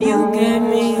hit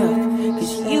me up,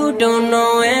 cause you don't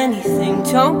know anything,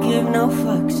 don't give no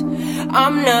fucks.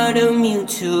 I'm not immune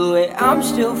to it, I'm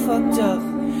still fucked up,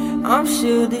 I'm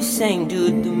still the same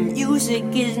dude, the music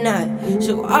is not.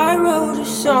 So I wrote a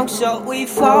song so we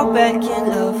fall back in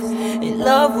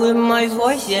love with my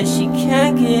voice, yeah, she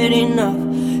can't get enough.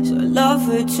 So I love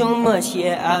her too much,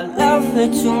 yeah, I love her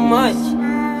too much.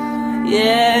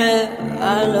 Yeah,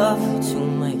 I love her too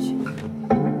much.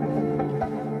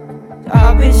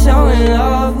 I've been so in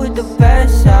love with the bad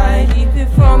side. Keep it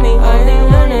from me, only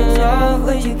one in love,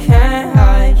 but you can't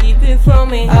hide. Keep it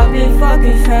from me, I've been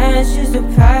fucking fans, just a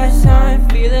pastime.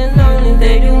 Feeling lonely,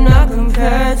 they do not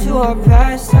compare to our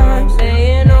pastimes.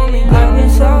 Laying on me, I've been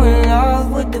so in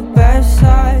love with the best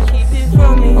side. Keep it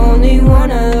from me, only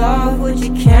one I love, but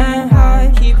you can't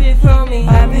hide. Keep it from me,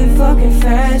 I've been fucking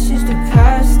fans, just a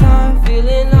pastime.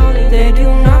 Feeling lonely, they do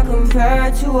not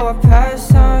compare to our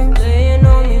pastimes. Laying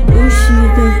on me, she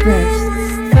the best,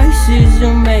 face is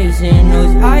amazing,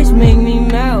 those eyes make me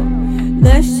melt.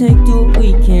 Let's take the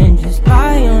weekend, just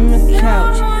lie on the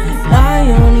couch, lie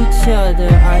on each other,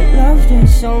 I love that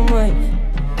so much.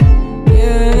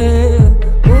 Yeah,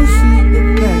 oh she the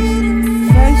best,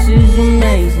 face is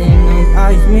amazing, those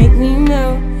eyes make me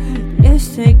melt.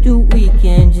 Let's take the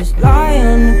weekend, just lie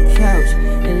on the couch,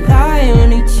 and lie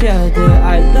on each other,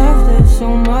 I love that so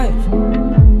much.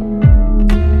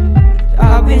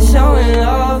 I've been so in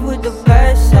love with the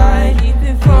best side. Keep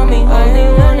it from me, only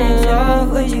one in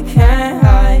love, but you can't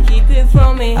hide. Keep it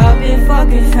from me, I've been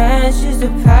fucking fans, just a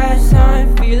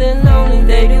pastime. Feeling lonely,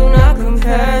 they do not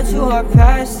compare to our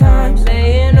pastimes.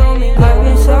 Laying on me, I've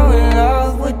been so in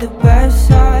love with the best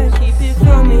side. Keep it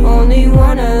from me, only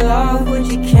one I love, but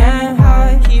you can't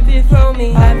hide. Keep it from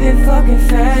me, I've been fucking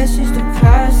fans, just a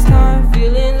pastime.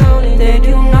 Feeling lonely, they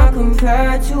do not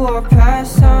compare to our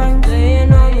pastimes.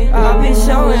 Laying on me, I've been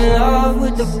so in love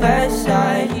with the best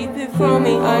side. Keep it from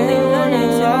me, only one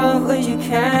in love, but you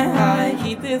can't hide.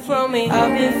 Keep it from me,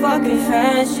 I've been fucking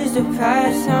fans, just a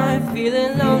pastime.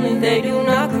 Feeling lonely, they do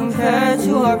not compare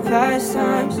to our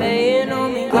pastimes. Laying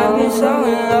on me, I've been so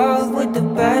in love with the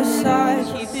best side.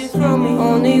 Keep it from me,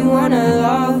 only one I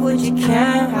love, but you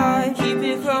can't hide. Keep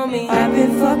it from me, I've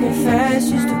been fucking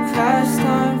fans, just a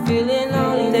pastime. Feeling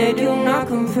lonely, they do not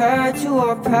compare to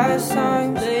our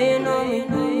pastimes. Laying on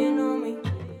me.